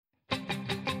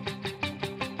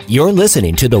You're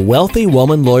listening to the Wealthy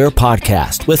Woman Lawyer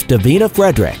Podcast with Davina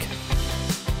Frederick.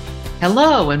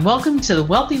 Hello, and welcome to the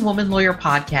Wealthy Woman Lawyer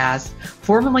Podcast,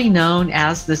 formerly known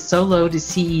as the Solo to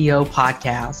CEO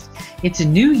Podcast. It's a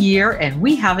new year and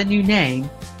we have a new name,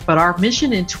 but our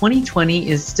mission in 2020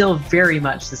 is still very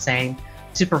much the same: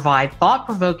 to provide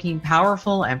thought-provoking,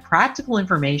 powerful, and practical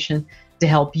information to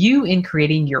help you in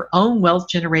creating your own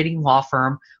wealth-generating law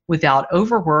firm without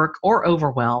overwork or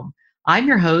overwhelm. I'm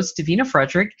your host, Davina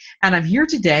Frederick, and I'm here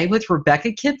today with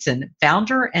Rebecca Kitson,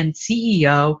 founder and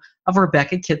CEO of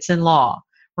Rebecca Kitson Law.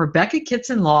 Rebecca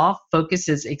Kitson Law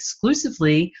focuses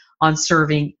exclusively on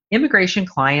serving immigration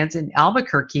clients in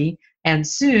Albuquerque and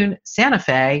soon Santa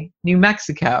Fe, New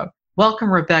Mexico.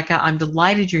 Welcome, Rebecca. I'm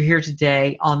delighted you're here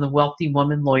today on the Wealthy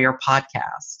Woman Lawyer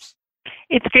Podcast.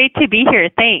 It's great to be here.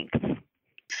 Thanks.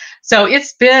 So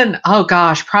it's been,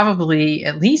 probably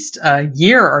at least a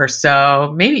year or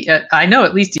so, maybe, I know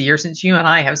at least a year since you and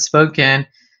I have spoken.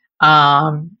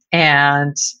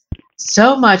 And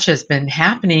so much has been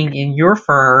happening in your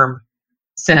firm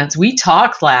since we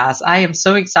talked last. I am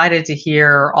so excited to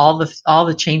hear all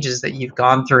the changes that you've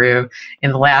gone through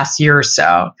in the last year or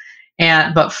so.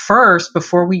 But first,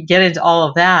 before we get into all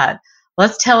of that,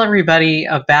 let's tell everybody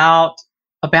about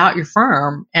your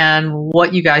firm and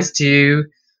what you guys do,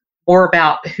 or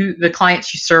about who the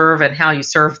clients you serve and how you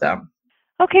serve them.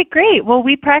 Okay, great. Well,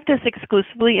 we practice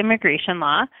exclusively immigration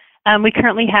law. We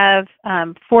currently have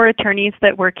 4 attorneys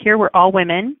that work here. We're all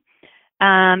women.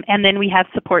 And then we have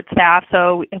support staff.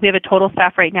 So we have a total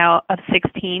staff right now of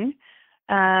 16.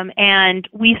 And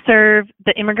we serve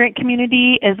the immigrant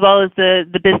community as well as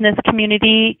the business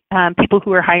community, people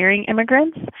who are hiring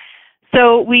immigrants.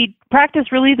 So we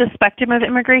practice really the spectrum of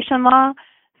immigration law.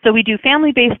 So we do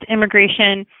family-based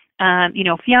immigration,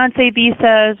 fiance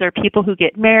visas or people who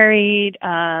get married,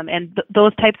 and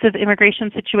those types of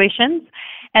immigration situations.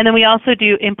 And then we also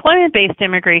do employment-based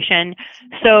immigration,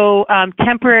 so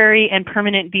temporary and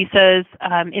permanent visas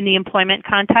in the employment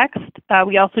context.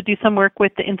 We also do some work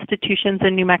with the institutions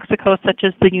in New Mexico, such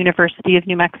as the University of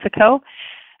New Mexico.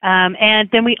 And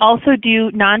then we also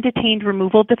do non-detained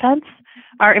removal defense.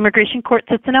 Our immigration court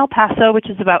sits in El Paso, which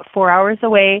is about 4 hours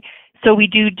away. So we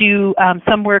do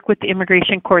some work with the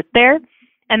immigration court there.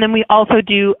 And then we also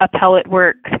do appellate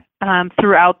work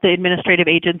throughout the administrative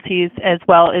agencies as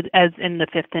well as in the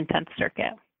 5th and 10th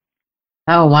Circuit.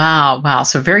 Oh, wow.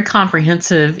 So very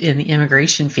comprehensive in the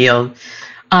immigration field.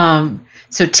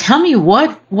 So tell me,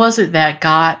 what was it that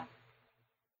got,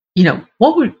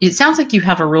 it sounds like you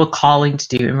have a real calling to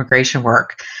do immigration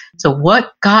work. So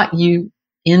what got you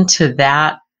into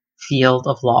that field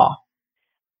of law?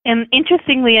 And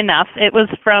interestingly enough, it was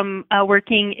from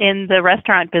working in the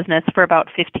restaurant business for about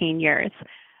 15 years.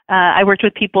 I worked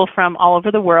with people from all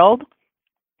over the world,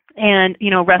 and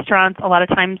restaurants a lot of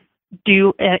times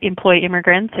do employ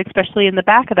immigrants, especially in the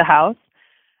back of the house,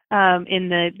 in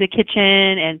the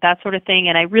kitchen and that sort of thing.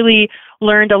 And I really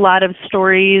learned a lot of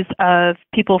stories of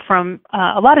people from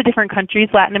a lot of different countries,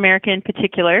 Latin America in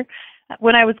particular.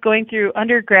 When I was going through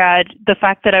undergrad, the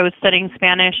fact that I was studying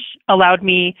Spanish allowed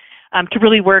me to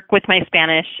really work with my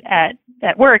Spanish at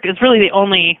work. It was really the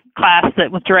only class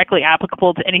that was directly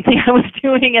applicable to anything I was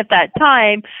doing at that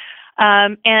time.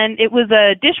 And it was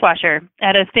a dishwasher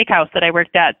at a steakhouse that I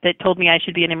worked at that told me I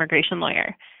should be an immigration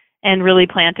lawyer, and really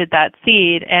planted that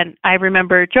seed. And I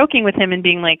remember joking with him and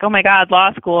being like, oh my God,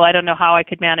 law school, I don't know how I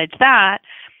could manage that.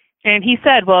 And he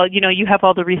said, well, you have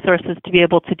all the resources to be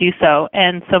able to do so,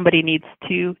 and somebody needs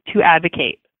to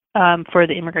advocate for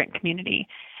the immigrant community.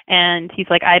 And he's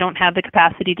like, I don't have the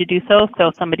capacity to do so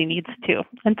somebody needs to.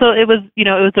 And so it was, it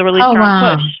was a really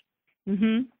strong push.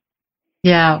 Mm-hmm.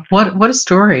 Yeah. What a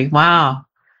story. Wow.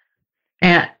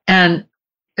 And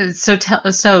so tell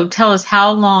us,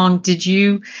 how long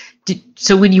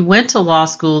so when you went to law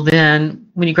school, then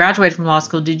when you graduated from law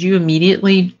school, did you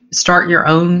immediately start your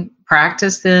own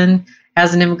practice then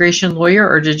as an immigration lawyer,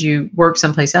 or did you work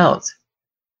someplace else?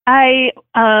 I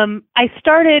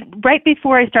started right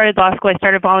before I started law school. I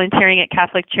started volunteering at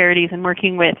Catholic Charities and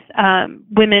working with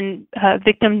women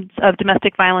victims of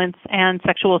domestic violence and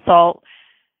sexual assault,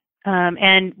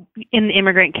 and in the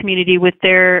immigrant community with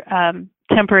their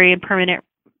temporary and permanent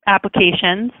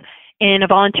applications in a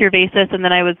volunteer basis. And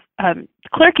then I was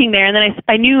clerking there, and then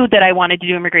I knew that I wanted to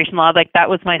do immigration law. Like, that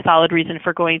was my solid reason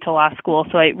for going to law school.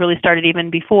 So I really started even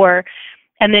before,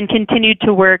 and then continued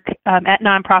to work at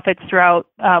nonprofits throughout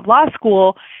law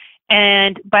school.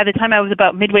 And by the time I was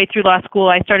about midway through law school,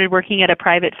 I started working at a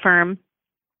private firm.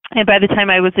 And by the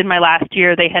time I was in my last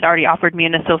year, they had already offered me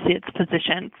an associate's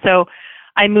position. So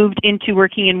I moved into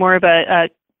working in more of a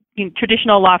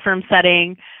traditional law firm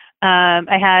setting.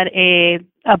 I had a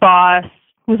a boss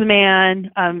who was a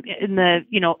man, in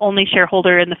the only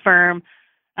shareholder in the firm,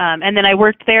 and then I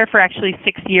worked there for actually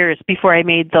 6 years before I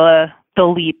made the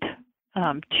leap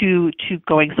to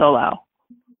going solo.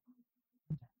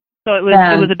 So it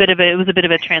was a bit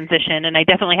of a transition, and I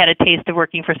definitely had a taste of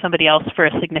working for somebody else for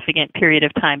a significant period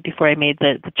of time before I made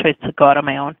the choice to go out on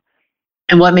my own.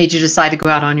 And what made you decide to go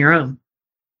out on your own?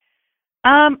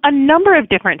 A number of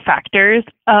different factors.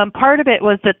 Part of it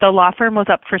was that the law firm was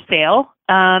up for sale,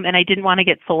 and I didn't want to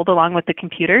get sold along with the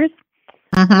computers.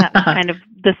 That was kind of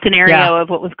the scenario of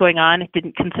what was going on. I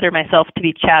didn't consider myself to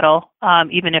be chattel,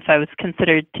 even if I was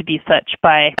considered to be such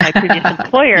by my previous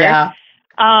employer.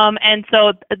 And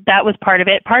so that was part of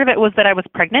it. Part of it was that I was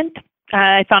pregnant.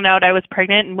 I found out I was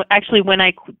pregnant, and actually when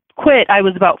I quit, I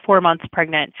was about 4 months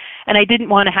pregnant, and I didn't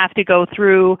want to have to go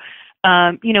through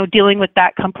dealing with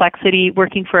that complexity,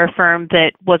 working for a firm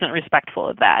that wasn't respectful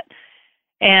of that.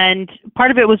 And part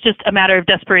of it was just a matter of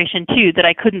desperation too, that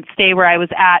I couldn't stay where I was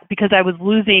at because I was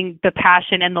losing the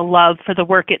passion and the love for the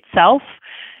work itself,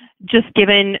 just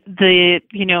given the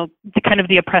kind of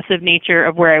the oppressive nature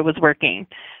of where I was working.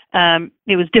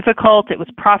 It was difficult, it was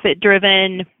profit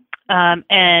driven,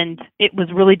 and it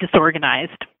was really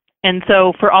disorganized. And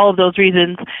so for all of those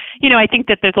reasons, I think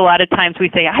that there's a lot of times we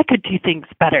say, I could do things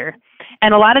better.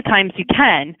 And a lot of times you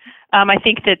can. I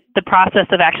think that the process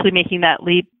of actually making that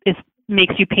leap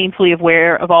makes you painfully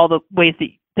aware of all the ways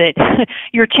that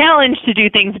you're challenged to do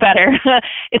things better.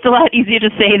 It's a lot easier to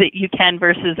say that you can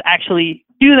versus actually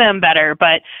do them better.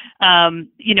 But,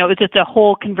 it's just a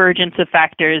whole convergence of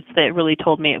factors that really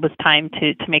told me it was time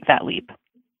to make that leap.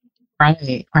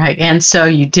 Right. And so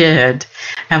you did.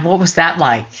 And what was that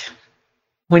like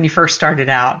when you first started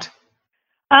out?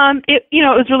 It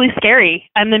was really scary.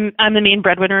 I'm the main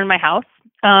breadwinner in my house.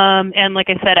 And like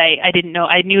I said, I didn't know.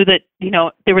 I knew that,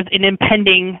 there was an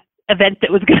impending event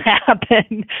that was going to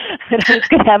happen, that I was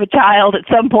going to have a child at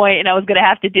some point, and I was going to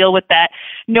have to deal with that.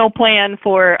 No plan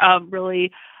for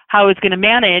really how I was going to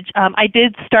manage. I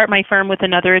did start my firm with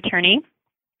another attorney.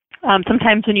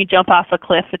 Sometimes when you jump off a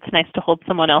cliff, it's nice to hold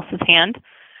someone else's hand.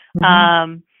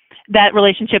 Mm-hmm. That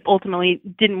relationship ultimately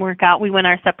didn't work out. We went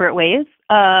our separate ways,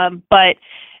 but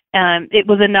it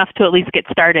was enough to at least get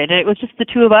started. It was just the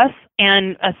two of us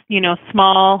and a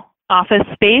small office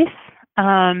space.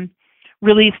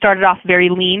 Really started off very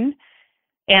lean,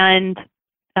 and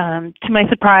to my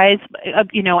surprise,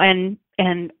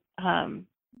 and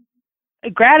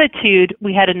gratitude,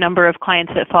 we had a number of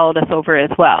clients that followed us over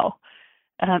as well.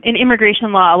 In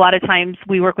immigration law, a lot of times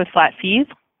we work with flat fees,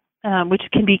 which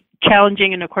can be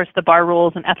challenging, and of course the bar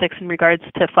rules and ethics in regards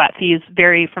to flat fees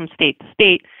vary from state to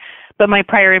state. But my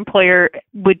prior employer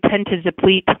would tend to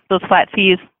deplete those flat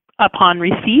fees upon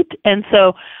receipt, and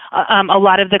so a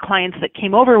lot of the clients that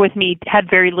came over with me had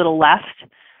very little left.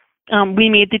 We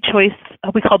made the choice,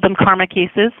 we called them karma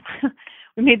cases.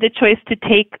 We made the choice to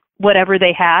take whatever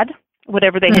they had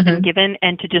been given,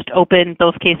 and to just open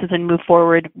those cases and move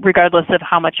forward regardless of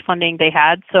how much funding they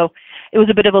had. So it was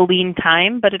a bit of a lean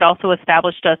time, but it also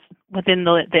established us within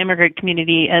the immigrant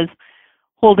community as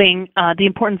holding the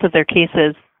importance of their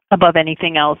cases above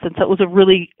anything else. And so it was a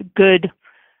really good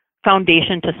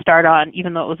foundation to start on,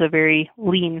 even though it was a very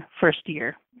lean first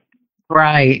year.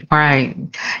 Right.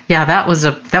 Yeah, that was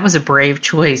a brave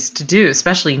choice to do,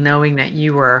 especially knowing that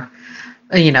you were,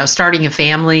 starting a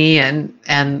family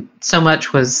and so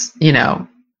much was,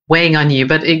 weighing on you,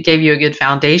 but it gave you a good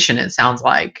foundation, it sounds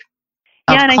like.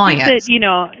 Yeah, and clients. I think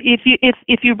that,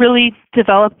 if you really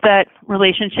develop that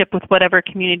relationship with whatever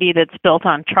community that's built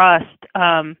on trust,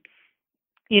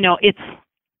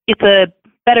 it's a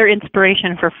better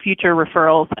inspiration for future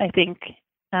referrals, I think,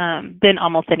 than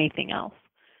almost anything else.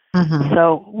 Mm-hmm.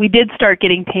 So we did start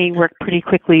getting paying work pretty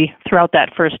quickly throughout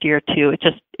that first year too. It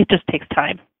just takes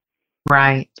time.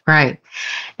 Right.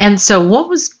 And so what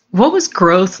was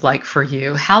growth like for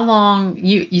you? How long,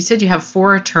 you said you have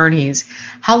 4 attorneys.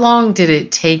 How long did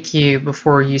it take you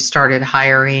before you started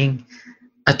hiring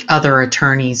other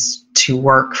attorneys to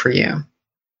work for you?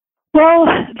 Well,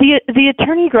 the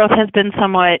attorney growth has been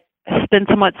somewhat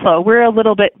slow. We're a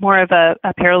little bit more of a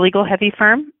paralegal heavy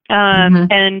firm.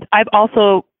 And I've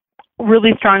also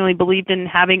really strongly believed in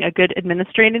having a good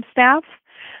administrative staff.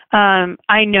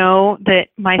 I know that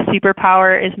my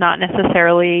superpower is not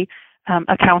necessarily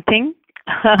accounting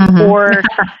or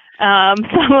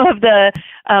some of the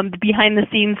behind the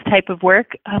scenes type of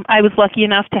work. I was lucky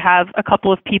enough to have a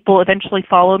couple of people eventually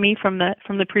follow me from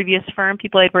the previous firm,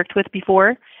 people I'd worked with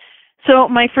before. So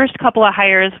my first couple of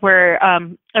hires were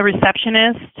a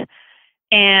receptionist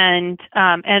and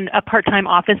a part-time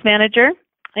office manager,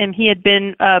 and he had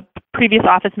been a previous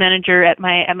office manager at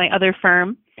my other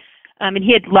firm. And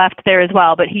he had left there as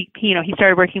well, but he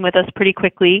started working with us pretty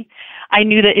quickly. I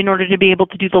knew that in order to be able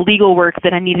to do the legal work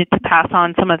that I needed to pass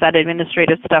on some of that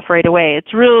administrative stuff right away.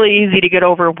 It's really easy to get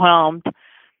overwhelmed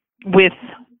with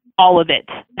all of it.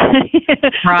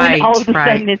 Right. When all of a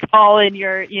sudden it's all in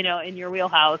your, in your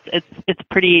wheelhouse. It's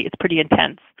pretty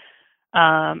intense.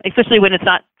 Especially when it's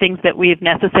not things that we've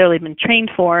necessarily been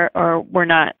trained for, or we're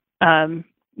not, it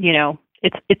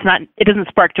doesn't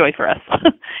spark joy for us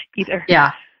either.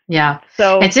 Yeah. Yeah.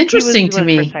 So it's interesting to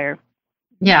me.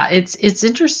 Yeah. It's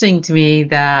interesting to me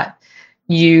that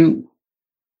you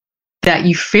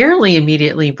fairly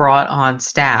immediately brought on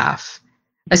staff,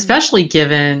 especially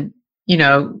given,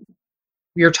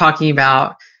 you're talking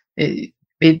about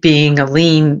it being a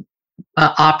lean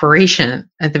operation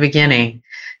at the beginning.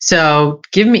 So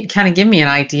give me an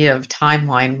idea of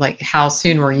timeline, like how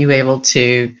soon were you able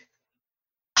to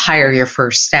hire your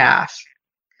first staff?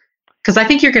 Because I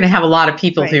think you're going to have a lot of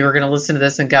people who are going to listen to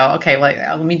this and go, okay,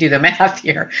 let me do the math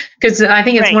here. Because I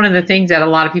think it's one of the things that a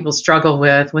lot of people struggle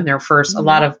with when they're first, a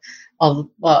lot of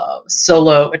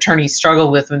solo attorneys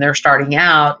struggle with when they're starting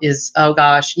out is, oh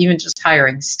gosh, even just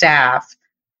hiring staff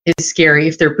is scary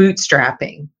if they're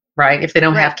bootstrapping, right? If they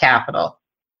don't have capital.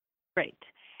 Right.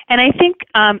 And I think,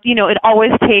 it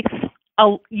always takes,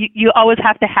 you always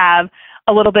have to have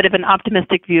a little bit of an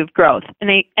optimistic view of growth.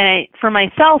 And for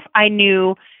myself, I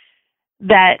knew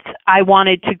that I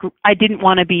didn't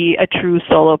want to be a true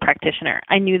solo practitioner.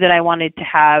 I knew that I wanted to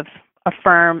have a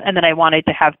firm and that I wanted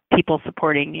to have people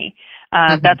supporting me.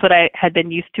 That's what I had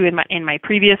been used to in my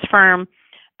previous firm.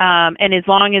 And as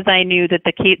long as I knew that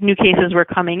the new cases were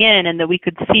coming in and that we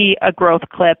could see a growth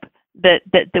clip, that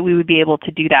we would be able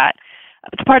to do that.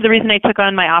 It's part of the reason I took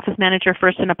on my office manager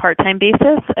first on a part-time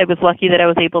basis. I was lucky that I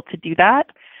was able to do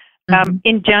that.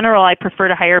 In general, I prefer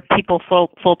to hire people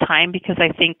full-time because I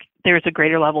think there's a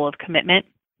greater level of commitment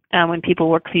when people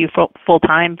work for you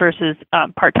full-time versus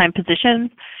part-time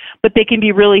positions. But they can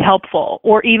be really helpful.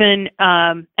 Or even,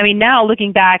 now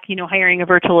looking back, hiring a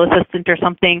virtual assistant or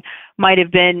something might have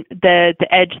been the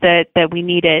edge that we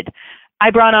needed. I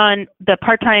brought on the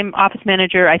part-time office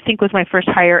manager, I think was my first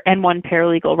hire, and one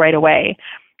paralegal right away.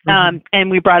 And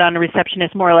we brought on a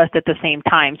receptionist more or less at the same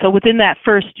time. So within that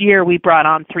first year, we brought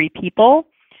on 3 people,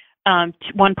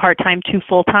 1 part-time, 2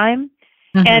 full-time.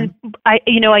 And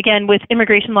again, with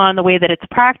immigration law and the way that it's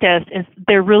practiced,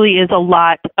 there really is a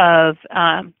lot of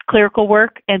clerical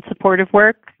work and supportive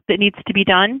work that needs to be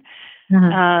done.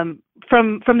 From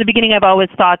the beginning, I've always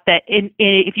thought that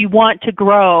if you want to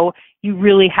grow, you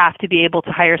really have to be able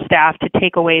to hire staff to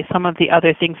take away some of the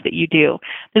other things that you do.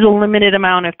 There's a limited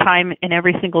amount of time in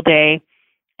every single day,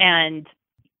 and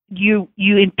you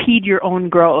impede your own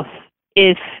growth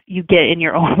if you get in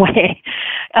your own way.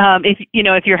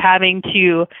 If you're having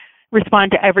to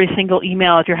respond to every single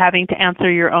email, if you're having to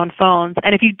answer your own phones,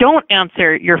 and if you don't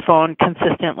answer your phone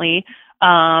consistently,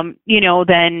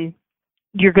 then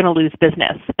you're going to lose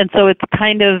business. And so it's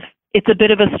a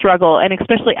bit of a struggle. And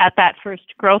especially at that first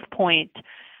growth point,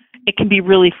 it can be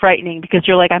really frightening because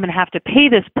you're like, I'm going to have to pay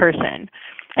this person.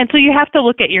 And so you have to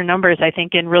look at your numbers, I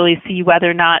think, and really see whether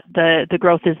or not the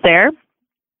growth is there.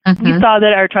 We saw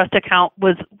that our trust account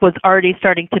was already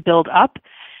starting to build up.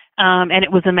 And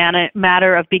it was a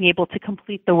matter of being able to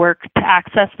complete the work to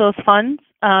access those funds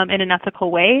in an ethical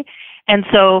way. And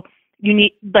so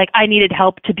I needed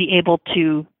help to be able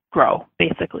to grow,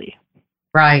 basically.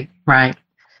 Right.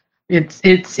 It's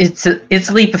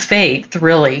a leap of faith,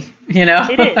 really.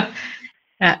 It is.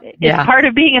 It's part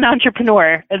of being an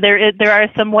entrepreneur. There are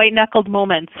some white knuckled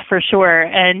moments for sure,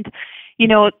 and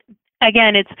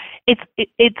again,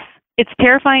 it's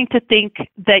terrifying to think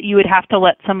that you would have to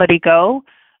let somebody go,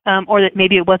 or that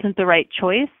maybe it wasn't the right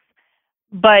choice.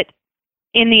 But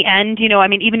in the end,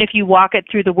 even if you walk it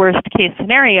through the worst case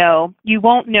scenario, you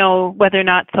won't know whether or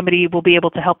not somebody will be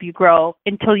able to help you grow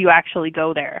until you actually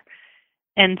go there.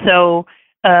 And so,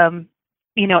 again,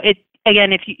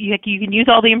 if you can use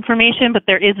all the information, but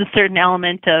there is a certain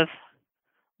element of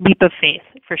leap of faith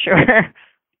for sure.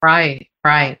 Right.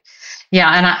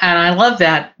 Yeah, and I love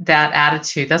that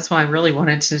attitude. That's why I really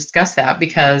wanted to discuss that,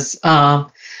 because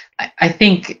I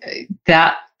think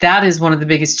that is one of the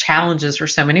biggest challenges for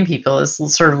so many people, is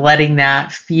sort of letting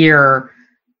that fear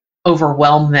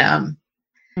overwhelm them.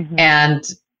 And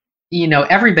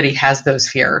everybody has those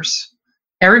fears.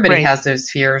 Everybody has those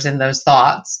fears and those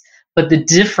thoughts. But the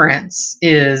difference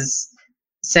is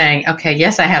saying, okay,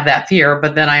 yes, I have that fear,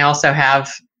 but then I also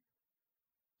have,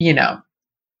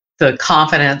 the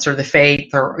confidence or the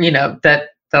faith, or, that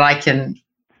I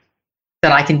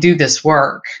can do this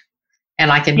work,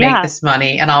 and I can make this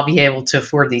money, and I'll be able to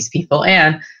afford these people.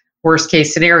 And worst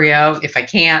case scenario, if I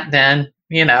can't, then,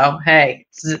 hey,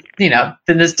 then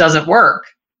this doesn't work,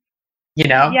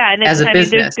 Yeah, and as a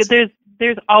business.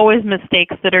 There's always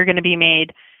mistakes that are going to be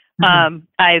made.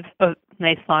 I've a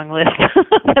nice long list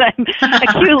that I'm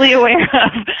acutely aware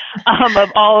of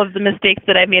all of the mistakes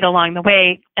that I've made along the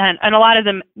way, and a lot of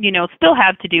them, still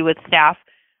have to do with staff.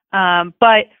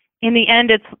 But in the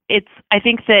end, it's I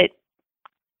think that,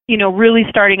 really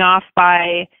starting off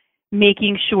by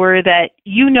making sure that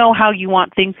you know how you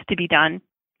want things to be done,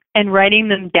 and writing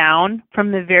them down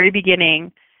from the very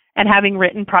beginning, and having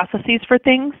written processes for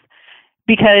things,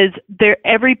 because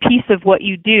every piece of what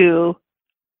you do,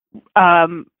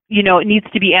 it needs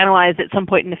to be analyzed at some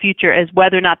point in the future as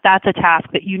whether or not that's a task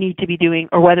that you need to be doing,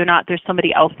 or whether or not there's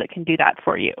somebody else that can do that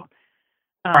for you.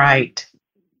 Right.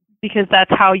 Because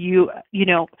that's how you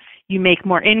make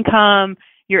more income,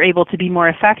 you're able to be more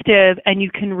effective, and you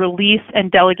can release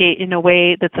and delegate in a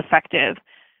way that's effective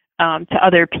to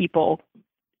other people.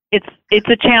 It's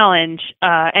a challenge,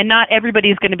 and not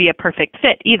everybody's going to be a perfect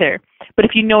fit either. But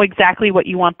if you know exactly what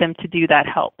you want them to do, that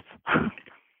helps.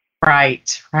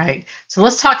 Right. So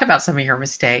let's talk about some of your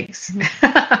mistakes.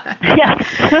 Yes.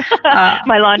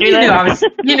 My laundry list.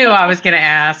 You knew I was going to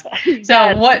ask. So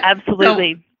yes,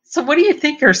 absolutely. So what do you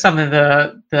think are some of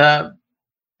the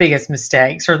biggest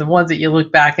mistakes, or the ones that you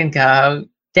look back and go,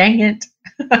 dang it?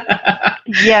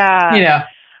 Yeah.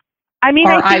 I mean,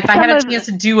 if I had a chance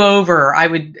to do over, I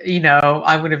would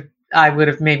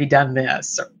have maybe done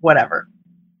this or whatever.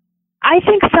 I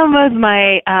think some of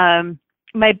my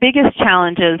my biggest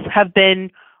challenges have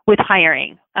been with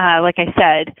hiring. Like I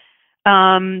said,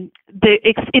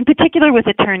 in particular with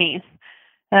attorneys,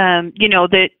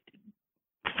 that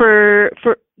for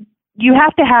you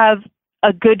have to have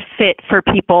a good fit for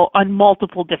people on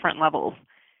multiple different levels.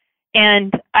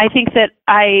 And I think that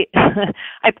I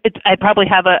probably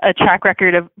have a track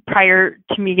record of, prior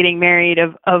to me getting married,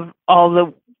 of all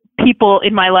the people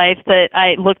in my life that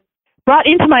I brought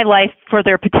into my life for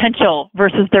their potential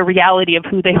versus their reality of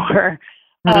who they were.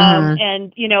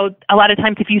 And, a lot of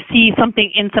times if you see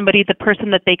something in somebody, the person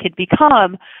that they could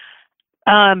become,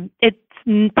 it's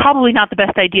probably not the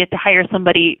best idea to hire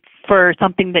somebody for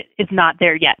something that is not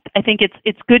there yet. I think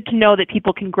it's good to know that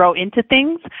people can grow into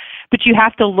things, but you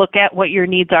have to look at what your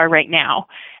needs are right now.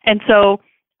 And so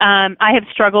I have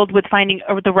struggled with finding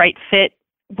the right fit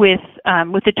with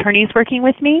attorneys working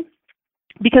with me,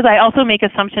 because I also make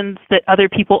assumptions that other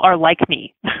people are like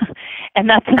me. And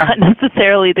that's not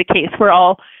necessarily the case. We're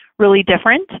all really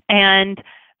different. And,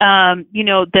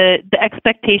 the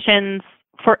expectations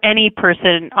for any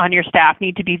person on your staff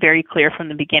need to be very clear from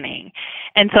the beginning.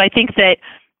 And so I think that,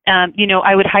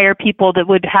 I would hire people that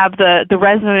would have the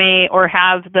resume or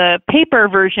have the paper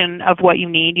version of what you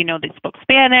need. They spoke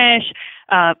Spanish,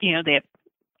 they have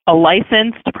a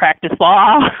license to practice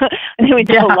law, and they went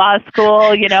to law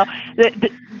school,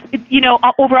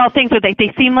 overall things where they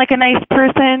seem like a nice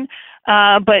person.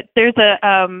 But there's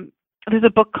a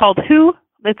book called Who?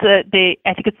 I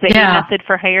think it's the A Method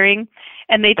for Hiring.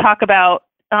 And they talk about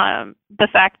the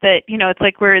fact that, it's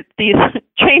like we're these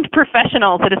trained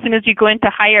professionals that as soon as you go in to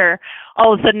hire,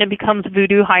 all of a sudden it becomes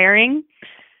voodoo hiring.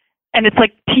 And it's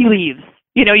like tea leaves.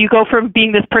 You go from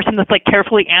being this person that's like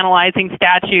carefully analyzing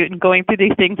statute and going through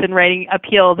these things and writing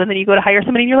appeals, and then you go to hire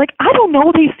somebody and you're like, I don't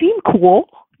know, they seem cool,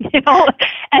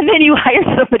 and then you hire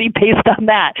somebody based on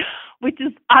that, which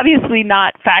is obviously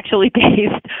not factually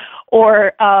based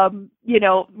or,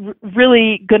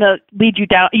 really going to lead you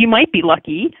down. You might be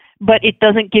lucky, but it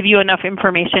doesn't give you enough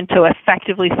information to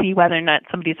effectively see whether or not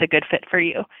somebody's a good fit for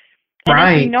you. And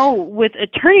as you know, with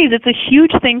attorneys, it's a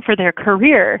huge thing for their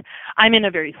career. I'm in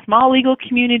a very small legal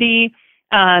community.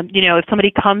 If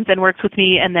somebody comes and works with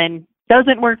me and then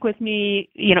doesn't work with me,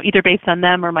 either based on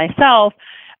them or myself,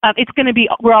 it's going to be,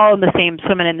 we're all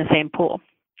swimming in the same pool.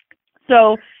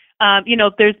 So,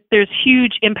 there's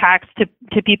huge impacts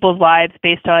to people's lives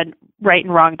based on right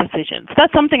and wrong decisions.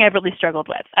 That's something I've really struggled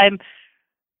with. I'm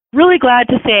really glad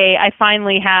to say I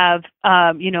finally have,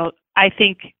 I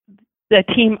think the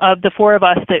team of the four of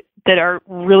us that are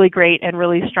really great and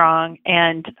really strong.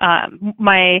 And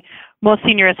my most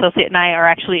senior associate and I are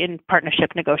actually in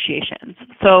partnership negotiations.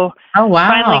 So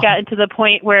finally got into the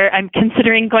point where I'm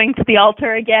considering going to the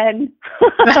altar again.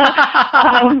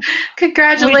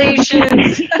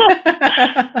 Congratulations.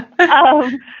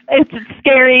 It's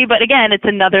scary, but again, it's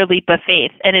another leap of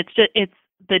faith, and it's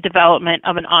the development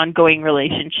of an ongoing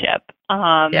relationship.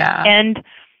 And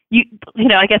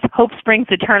I guess hope springs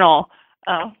eternal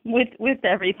with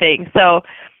everything. So,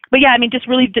 but yeah, I mean, just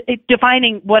really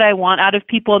defining what I want out of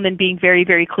people, and then being very,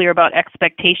 very clear about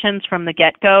expectations from the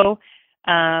get-go.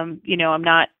 I'm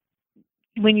not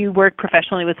when you work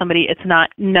professionally with somebody, it's not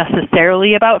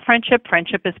necessarily about friendship.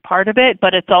 Friendship is part of it,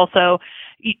 but it's also,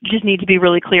 you just need to be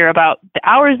really clear about the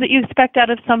hours that you expect out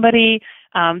of somebody,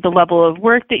 the level of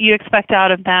work that you expect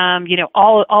out of them,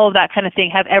 all of that kind of thing.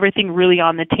 Have everything really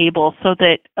on the table so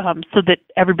that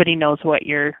everybody knows what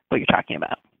you're talking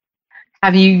about.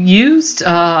 Have you used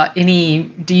do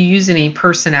you use any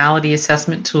personality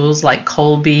assessment tools like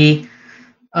Kolbe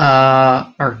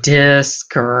or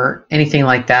DISC or anything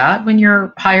like that when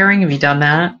you're hiring? Have you done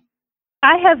that?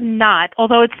 I have not,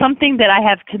 although it's something that I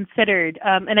have considered,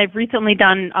 and I've recently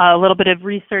done a little bit of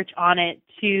research on it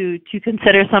to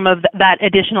consider some of that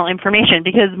additional information,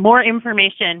 because more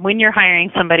information when you're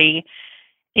hiring somebody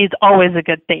is always a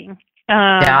good thing.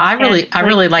 I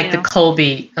really like the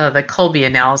Kolbe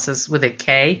analysis with a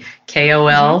K,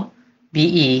 Kolbe,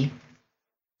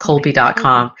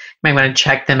 Kolbe.com. You might want to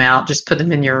check them out. Just put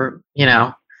them in your,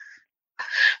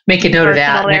 make a note of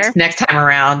that next time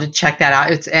around and check that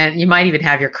out. And you might even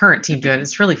have your current team do it.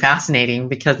 It's really fascinating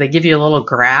because they give you a little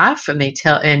graph and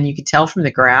you can tell from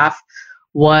the graph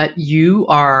what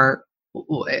you're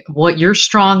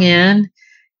strong in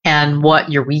and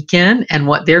what you're weak in, and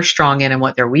what they're strong in and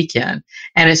what they're weak in.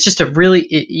 And it's just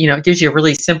it gives you a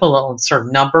really simple little sort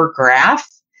of number graph.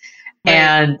 Right.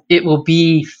 And it will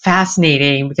be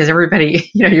fascinating because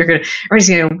everybody's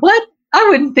going, what? I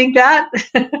wouldn't think that.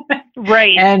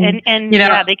 Right. And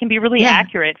they can be really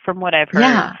accurate from what I've heard.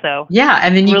 Yeah. So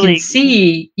and then you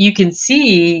can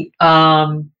see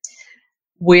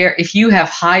where, if you have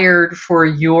hired for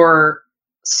your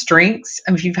strengths,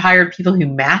 if you've hired people who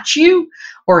match you,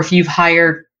 or if you've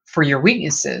hired for your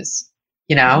weaknesses,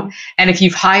 Mm-hmm. and if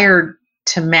you've hired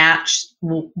to match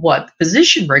what the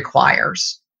position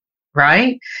requires,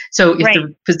 right? So if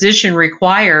the position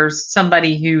requires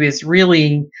somebody who is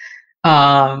really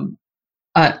an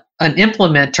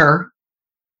implementer,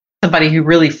 somebody who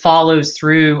really follows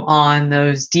through on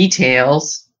those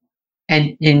details,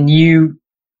 and you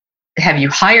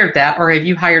hired that, or have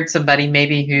you hired somebody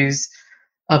maybe who's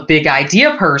a big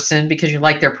idea person because you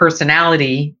like their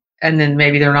personality, and then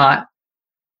maybe they're not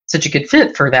such a good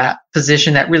fit for that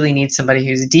position that really needs somebody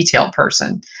who's a detailed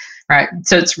person, right?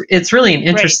 So it's really an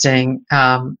interesting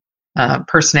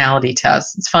personality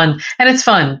test. It's fun, and it's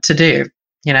fun to do,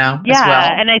 as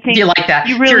well. And I think if you like that.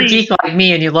 If you're a geek like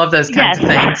me and you love those kinds of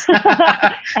things.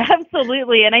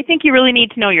 Absolutely. And I think you really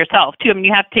need to know yourself too.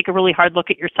 You have to take a really hard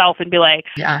look at yourself and be like,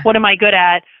 what am I good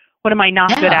at? What am I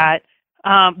not good at?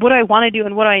 What do I want to do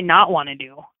and what do I not want to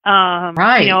do?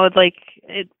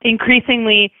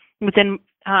 Increasingly within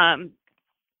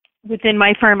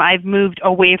my firm, I've moved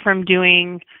away from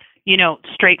doing,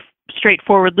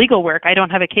 straightforward legal work. I don't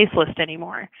have a case list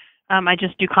anymore. I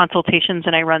just do consultations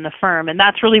and I run the firm. And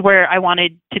that's really where I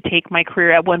wanted to take my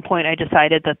career. At one point, I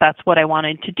decided that that's what I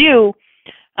wanted to do.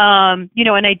 And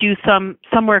I do some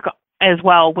work as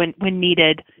well when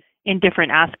needed in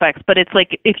different aspects. But it's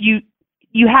like, if you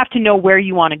have to know where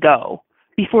you want to go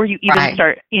before you even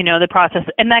start, the process.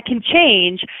 And that can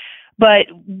change, but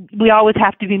we always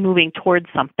have to be moving towards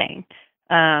something,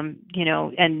 and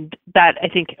that I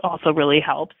think also really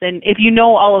helps. And if you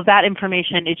know all of that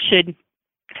information, it should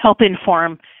help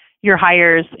inform your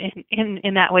hires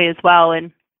in that way as well.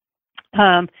 And,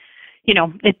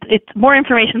 it's more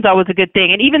information is always a good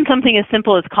thing. And even something as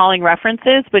simple as calling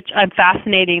references, which I'm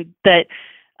fascinating that,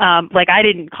 I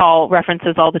didn't call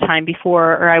references all the time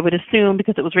before, or I would assume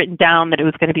because it was written down that it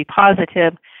was going to be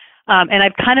positive. And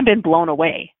I've kind of been blown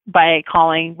away by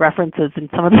calling references and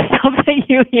some of the stuff that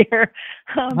you hear.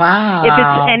 Wow. If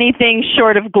it's anything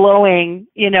short of glowing,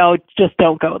 just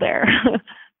don't go there.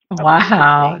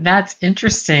 Wow. That's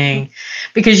interesting,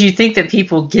 because you think that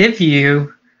people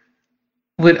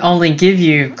would only give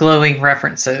you glowing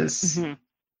references. Mm-hmm.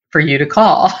 For you to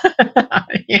call.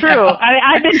 True.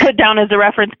 I've been put down as a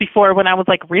reference before when I was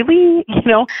like, really?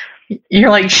 You're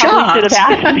like, shocked. Should have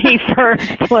asked me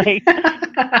first.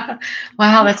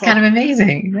 Wow, that's kind of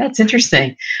amazing. That's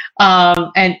interesting.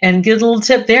 And good little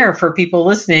tip there for people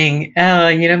listening.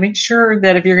 Make sure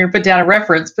that if you're going to put down a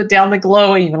reference, put down the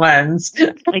glowing ones.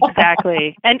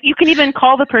 Exactly. And you can even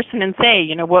call the person and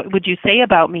say, what would you say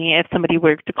about me if somebody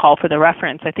were to call for the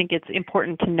reference? I think it's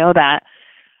important to know that.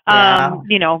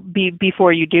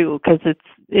 Before you do, because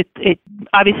it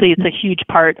obviously it's a huge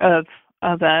part of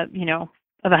the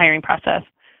hiring process.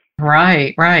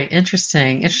 Right.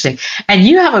 Interesting. And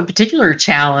you have a particular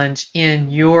challenge in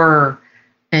your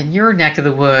neck of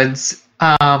the woods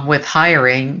with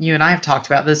hiring. You and I have talked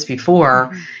about this before.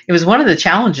 Mm-hmm. It was one of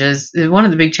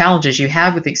the big challenges you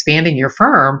have with expanding your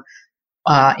firm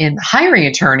in hiring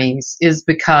attorneys, is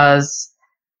because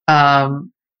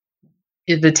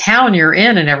the town you're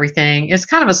in and everything, it's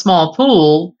kind of a small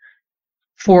pool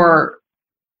for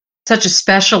such a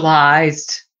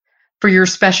for your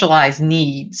specialized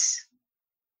needs.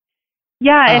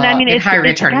 Yeah, and I mean, it's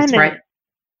hiring attorneys, right?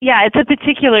 Yeah, it's a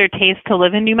particular taste to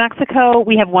live in New Mexico.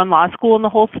 We have one law school in the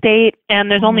whole state,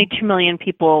 and there's only 2 million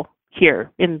people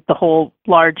here in the whole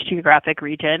large geographic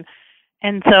region.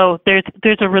 And so there's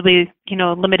a really,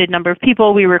 limited number of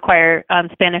people. We require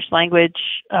Spanish language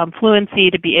fluency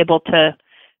to be able to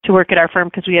work at our firm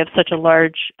because we have such a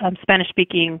large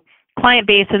Spanish-speaking client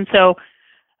base. And so,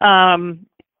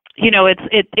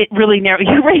 it really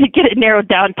you really get it narrowed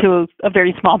down to a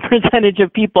very small percentage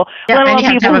of people. Yeah, and you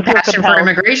have to have a passion for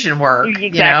immigration work.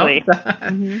 Exactly.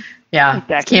 Mm-hmm. Yeah.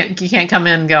 Exactly. You can't come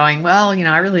in going, well,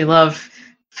 I really love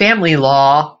family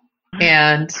law,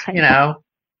 and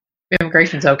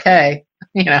immigration's okay.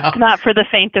 It's not for the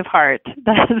faint of heart.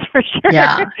 That is for sure.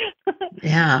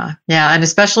 Yeah, and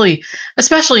especially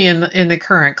in the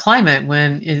current climate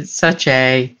when it's such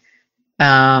a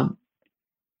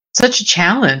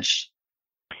challenge.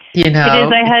 It is.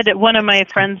 I had one of my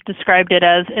friends described it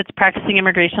as it's practicing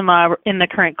immigration law in the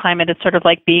current climate. It's sort of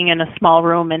like being in a small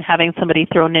room and having somebody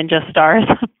throw ninja stars.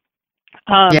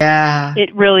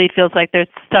 It really feels like there's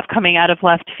stuff coming out of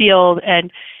left field,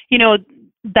 and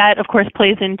that of course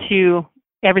plays into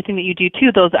everything that you do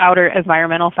too. Those outer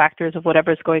environmental factors of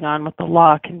whatever's going on with the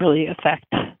law can really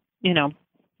affect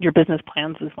your business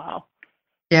plans as well.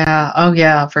 Yeah. Oh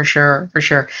yeah, for sure.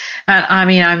 And I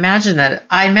mean, I imagine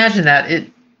that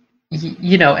it,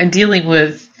 and dealing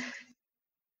with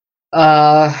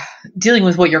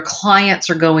what your clients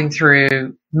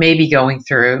are maybe going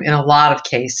through in a lot of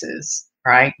cases,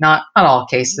 right? Not all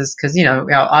cases, because,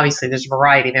 obviously there's a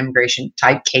variety of immigration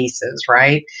type cases,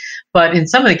 right? But in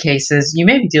some of the cases, you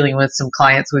may be dealing with some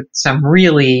clients with some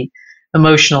really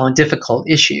emotional and difficult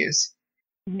issues.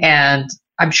 Mm-hmm. And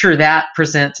I'm sure that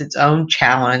presents its own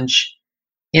challenge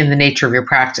in the nature of your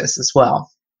practice as well.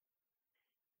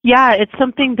 Yeah, it's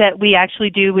something that we actually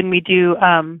do when we do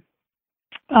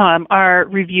our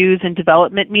reviews and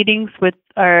development meetings with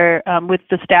with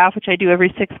the staff, which I do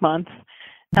every 6 months.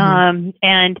 Mm-hmm.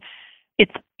 And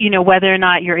it's, whether or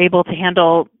not you're able to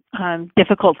handle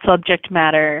difficult subject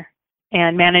matter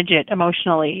and manage it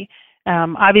emotionally.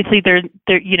 Obviously,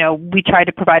 we try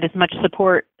to provide as much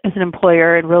support as an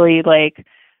employer and really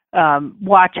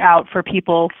watch out for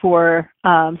people for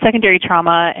secondary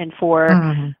trauma and for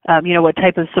what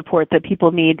type of support that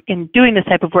people need in doing this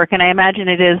type of work. And I imagine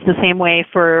it is the same way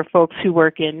for folks who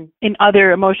work in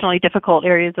other emotionally difficult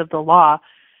areas of the law.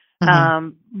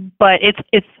 But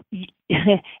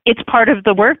it's part of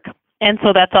the work. And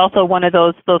so that's also one of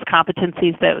those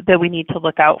competencies that we need to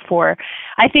look out for.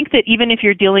 I think that even if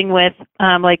you're dealing with,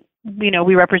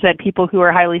 we represent people who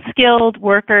are highly skilled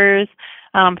workers,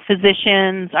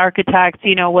 physicians, architects,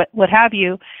 what have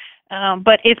you.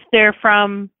 But if they're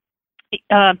from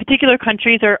particular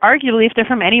countries, or arguably if they're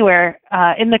from anywhere,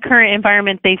 in the current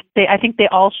environment, I think they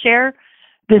all share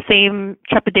the same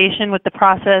trepidation with the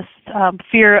process,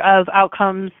 fear of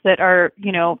outcomes that are,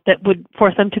 that would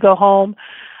force them to go home.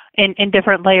 In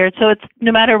different layers. So it's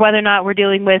no matter whether or not we're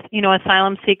dealing with,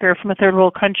 asylum seeker from a third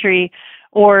world country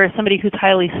or somebody who's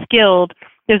highly skilled,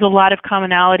 there's a lot of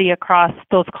commonality across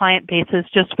those client bases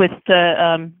just with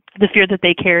the fear that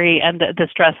they carry and the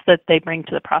stress that they bring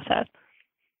to the process.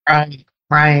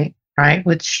 Right.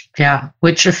 Which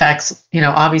affects,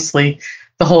 obviously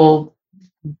the whole,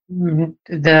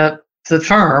 the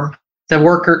firm, the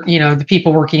worker, the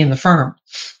people working in the firm,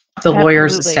 the Absolutely.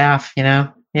 Lawyers, the staff,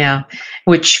 Yeah,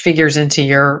 which figures into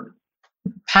your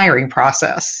hiring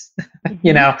process,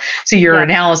 So your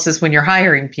analysis when you're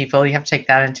hiring people, you have to take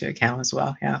that into account as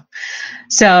well. Yeah.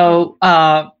 So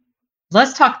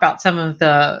let's talk about some of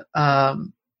the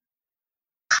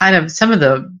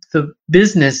the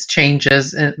business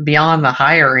changes beyond the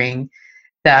hiring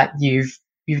that you've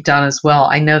done as well.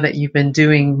 I know that you've been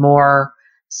doing more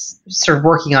sort of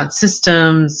working on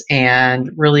systems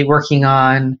and really working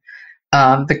on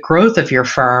the growth of your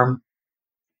firm,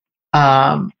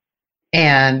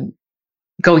 and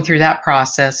going through that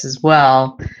process as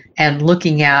well, and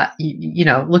looking at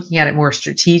it more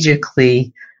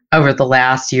strategically over the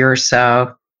last year or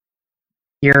so,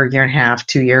 year and a half,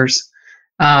 2 years,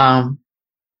 and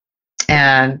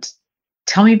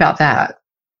tell me about that.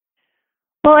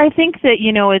 Well, I think that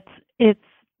it's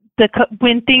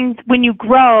when you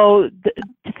grow,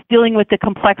 just dealing with the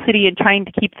complexity and trying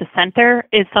to keep the center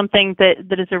is something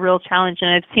that is a real challenge.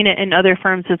 And I've seen it in other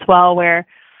firms as well, where,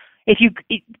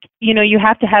 you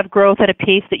have to have growth at a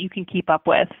pace that you can keep up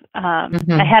with.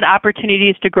 I had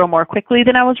opportunities to grow more quickly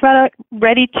than I was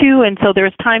ready to, and so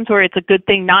there's times where it's a good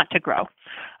thing not to grow.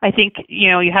 I think,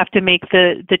 you have to make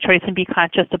the choice and be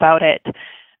conscious about it.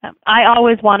 I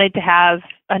always wanted to have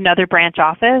another branch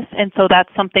office, and so that's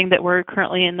something that we're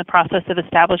currently in the process of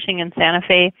establishing in Santa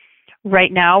Fe.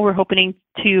 Right now, we're hoping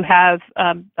to have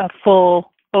a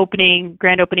full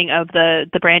grand opening of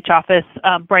the branch office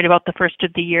right about the first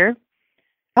of the year.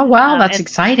 Oh wow, that's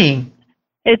exciting.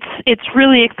 It's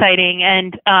really exciting,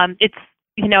 and it's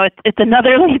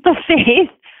another leap of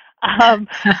faith.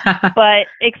 But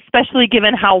especially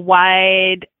given how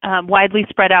widely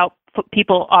spread out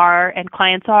people are and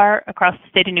clients are across the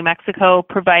state of New Mexico,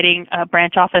 providing a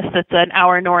branch office that's an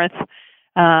hour north,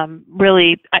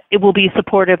 really, it will be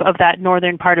supportive of that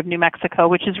northern part of New Mexico,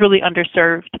 which is really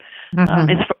underserved.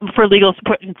 It's for legal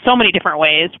support in so many different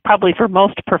ways, probably for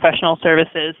most professional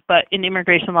services, but in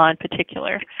immigration law in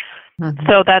particular.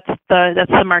 So that's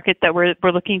the market that we're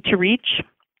looking to reach.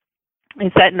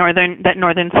 Is that northern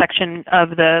section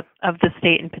of the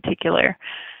state in particular.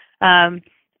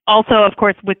 Also, of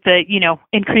course, with the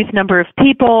increased number of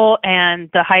people and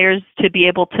the hires to be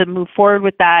able to move forward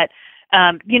with that,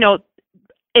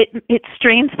 it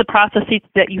strains the processes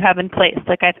that you have in place.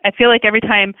 Like I feel like every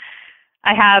time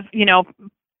I have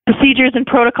procedures and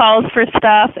protocols for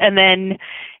stuff, and then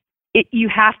you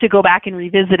have to go back and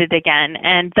revisit it again.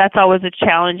 And that's always a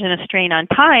challenge and a strain on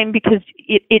time, because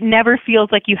it never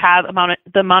feels like you have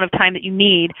the amount of time that you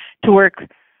need to work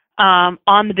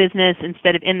on the business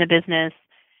instead of in the business.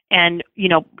 And,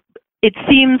 it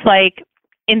seems like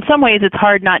in some ways it's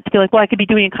hard not to be like, well, I could be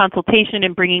doing a consultation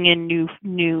and bringing in new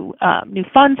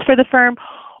funds for the firm,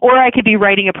 or I could be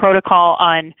writing a protocol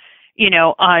on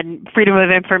Freedom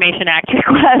of Information Act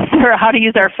requests, or how to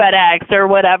use our FedEx or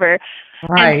whatever.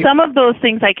 Right. And some of those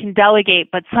things I can delegate,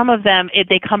 but some of them,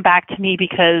 they come back to me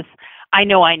because I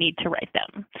know I need to write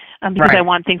them, because I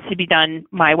want things to be done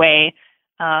my way,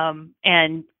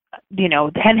 and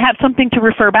have something to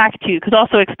refer back to, because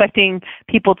also expecting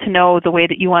people to know the way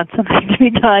that you want something to be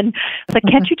done. It's like,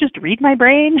 can't you just read my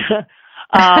brain?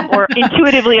 Or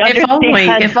intuitively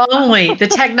understand. If only. The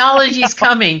technology's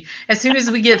coming. As soon as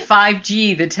we get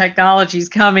 5G, the technology's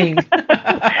coming.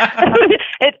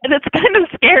 It's kind of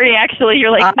scary, actually.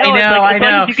 You're like, no, I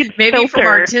know. Maybe from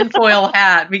our tinfoil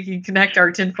hat, we can connect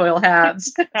our tinfoil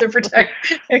hats to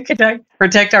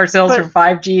protect ourselves from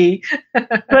 5G.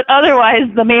 But otherwise,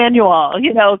 the manual,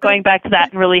 going back to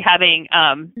that and really having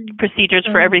procedures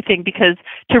for everything, because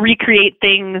to recreate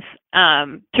things,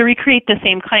 to recreate the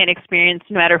same client experience,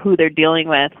 no matter who they're dealing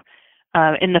with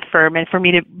in the firm, and for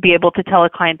me to be able to tell a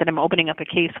client that I'm opening up a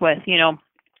case with,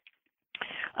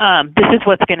 this is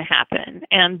what's going to happen,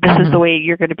 and this is the way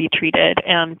you're going to be treated,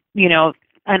 and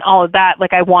and all of that.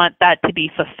 Like, I want that to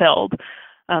be fulfilled.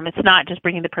 It's not just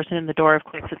bringing the person in the door, of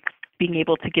course. It's being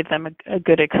able to give them a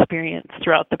good experience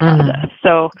throughout the process.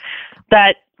 So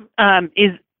that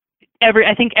is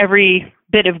I think every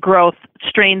bit of growth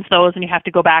strains those, and you have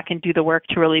to go back and do the work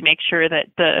to really make sure that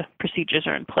the procedures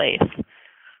are in place.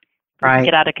 Right.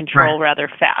 Get out of control rather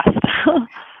fast.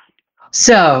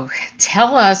 So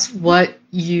tell us what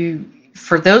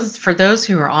for those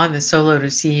who are on the solo to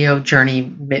CEO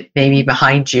journey, maybe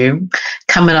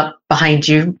coming up behind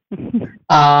you,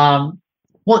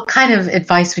 what kind of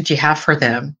advice would you have for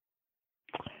them?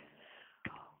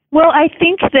 Well, I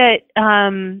think that,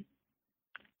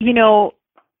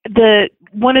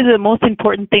 one of the most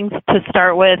important things to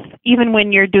start with, even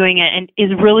when you're doing it, and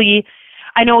is really,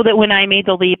 I know that when I made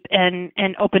the leap and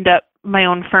opened up my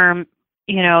own firm,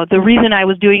 the reason I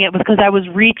was doing it was because I was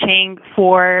reaching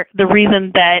for the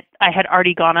reason that I had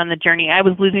already gone on the journey. I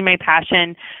was losing my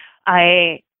passion.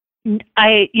 I had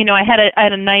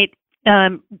a night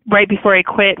right before I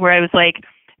quit where I was like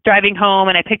driving home,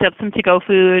 and I picked up some to-go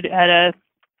food at a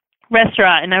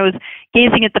restaurant, and I was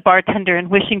gazing at the bartender and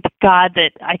wishing to God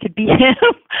that I could be him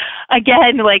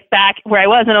again, like back where I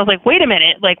was. And I was like, wait a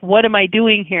minute, like, what am I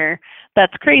doing here?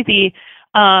 That's crazy.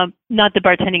 Not that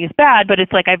bartending is bad, but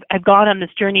it's like I've gone on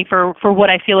this journey for what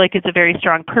I feel like is a very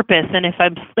strong purpose. And if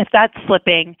that's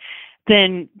slipping,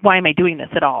 then why am I doing this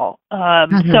at all?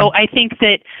 So I think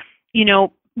that,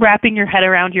 wrapping your head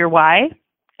around your why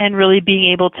and really being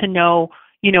able to know,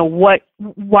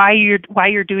 why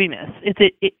you're doing this.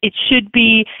 It should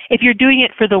be, if you're doing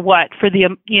it for the what, for the,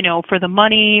 for the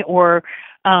money, or,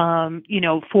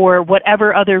 for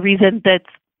whatever other reason that's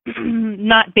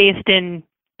not based in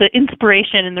the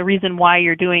inspiration and the reason why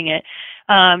you're doing it,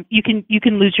 you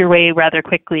can lose your way rather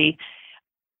quickly.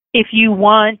 if you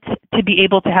want to be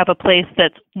able to have a place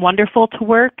that's wonderful to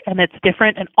work and that's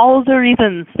different, and all of the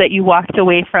reasons that you walked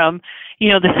away from,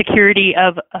 the security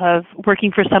of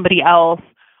working for somebody else,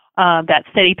 that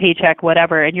steady paycheck,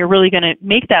 whatever, and you're really going to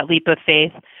make that leap of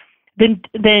faith,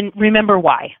 then remember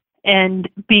why. And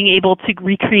being able to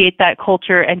recreate that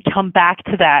culture and come back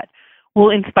to that will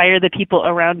inspire the people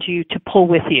around you to pull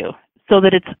with you, so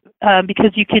that it's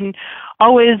because you can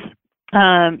always,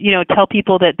 tell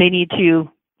people that they need to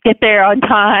get there on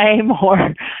time,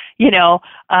 or,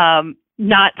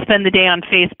 not spend the day on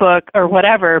Facebook or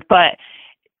whatever. But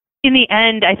in the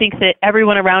end, I think that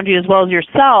everyone around you, as well as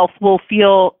yourself, will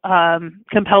feel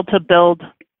compelled to build,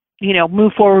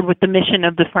 move forward with the mission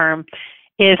of the firm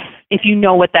if you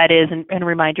know what that is, and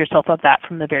remind yourself of that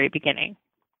from the very beginning.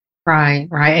 Right.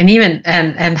 And even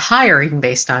and hiring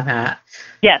based on that.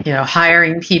 Yes.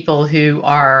 Hiring people who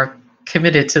are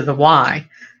committed to the why,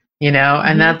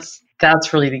 and that's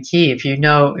really the key. If you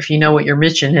know what your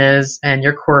mission is and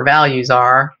your core values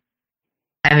are,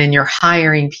 and then you're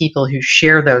hiring people who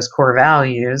share those core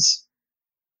values,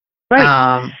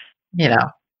 right?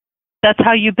 That's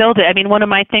how you build it. I mean, one of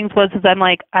my things is I'm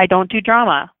like, I don't do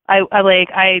drama.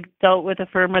 I dealt with a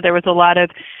firm where there was a lot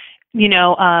of,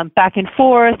 back and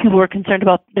forth. People were concerned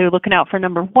about, they were looking out for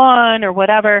number one or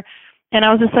whatever. And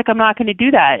I was just like, I'm not going to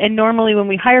do that. And normally when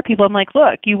we hire people, I'm like,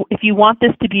 look, if you want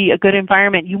this to be a good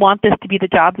environment, you want this to be the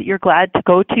job that you're glad to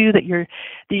go to, that you're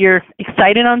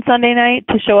excited on Sunday night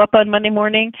to show up on Monday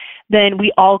morning, then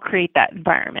we all create that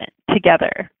environment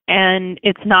together. And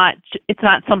it's not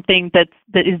something that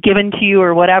is given to you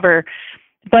or whatever.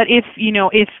 But if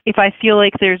I feel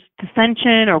like there's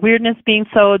dissension or weirdness being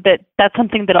sowed, that's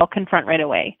something that I'll confront right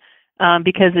away,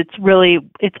 because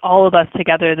it's all of us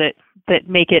together that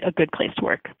make it a good place to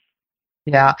work.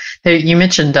 Yeah, you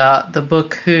mentioned the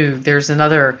book Who. There's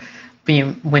another,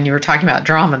 when you were talking about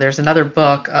drama, there's another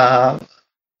book.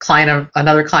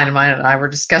 Another client of mine and I were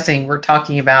discussing. We're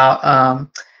talking about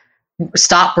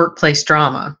Stop Workplace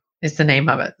Drama is the name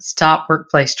of it. Stop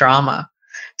Workplace Drama.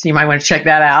 So you might want to check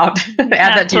that out. Add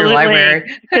that to your library.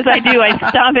 Because I do. I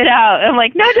stomp it out. I'm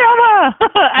like, no drama.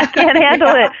 I can't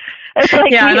handle it. It's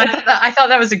like, yeah, and I thought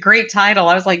that was a great title.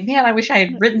 I was like, man, I wish I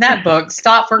had written that book,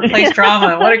 Stop Workplace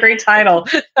Drama. What a great title.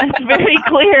 It's very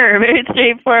clear, very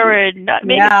straightforward.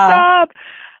 Make it stop.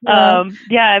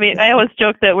 I mean, I always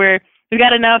joke that we've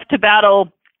got enough to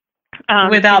battle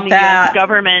without that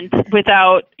government,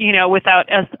 without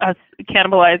us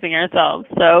cannibalizing ourselves.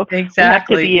 So exactly. We have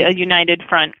to be a united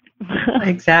front.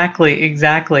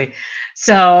 Exactly.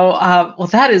 So, well,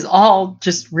 that is all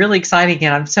just really exciting,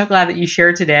 and I'm so glad that you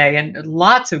shared today, and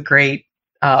lots of great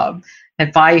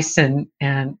advice and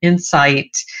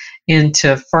insight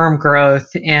into firm growth.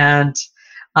 And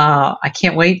I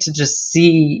can't wait to just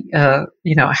see, how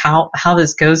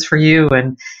this goes for you,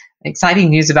 and exciting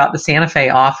news about the Santa Fe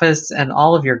office and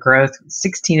all of your growth.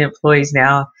 16 employees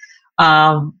now.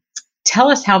 Tell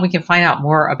us how we can find out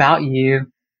more about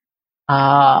you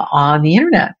on the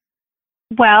internet.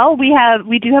 Well,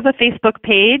 we do have a Facebook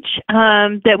page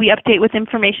that we update with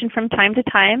information from time to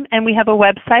time, and we have a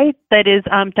website that is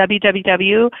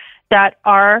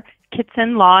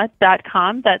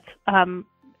www.rkitsenlaw.com. That's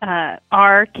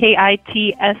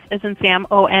RKITS as in Sam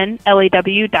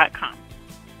ONLAW.com.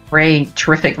 Great,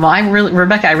 terrific. Well,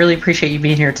 Rebecca, I really appreciate you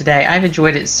being here today. I've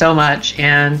enjoyed it so much,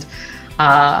 and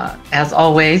as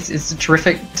always, it's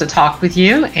terrific to talk with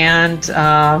you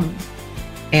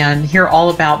and hear all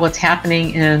about what's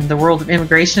happening in the world of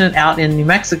immigration out in New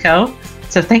Mexico.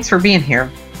 So thanks for being here.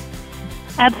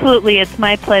 Absolutely. It's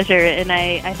my pleasure. And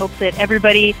I hope that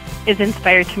everybody is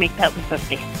inspired to make that leap of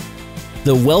faith.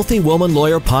 The Wealthy Woman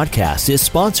Lawyer podcast is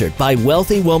sponsored by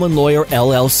Wealthy Woman Lawyer,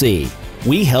 LLC.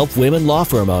 We help women law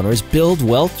firm owners build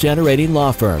wealth-generating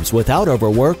law firms without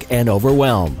overwork and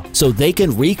overwhelm, so they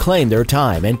can reclaim their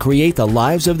time and create the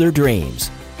lives of their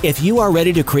dreams. If you are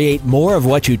ready to create more of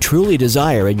what you truly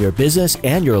desire in your business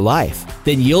and your life,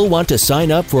 then you'll want to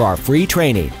sign up for our free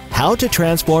training, How to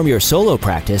Transform Your Solo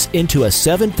Practice into a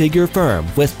 7-Figure Firm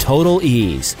with Total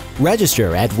Ease.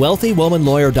 Register at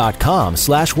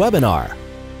wealthywomanlawyer.com/webinar.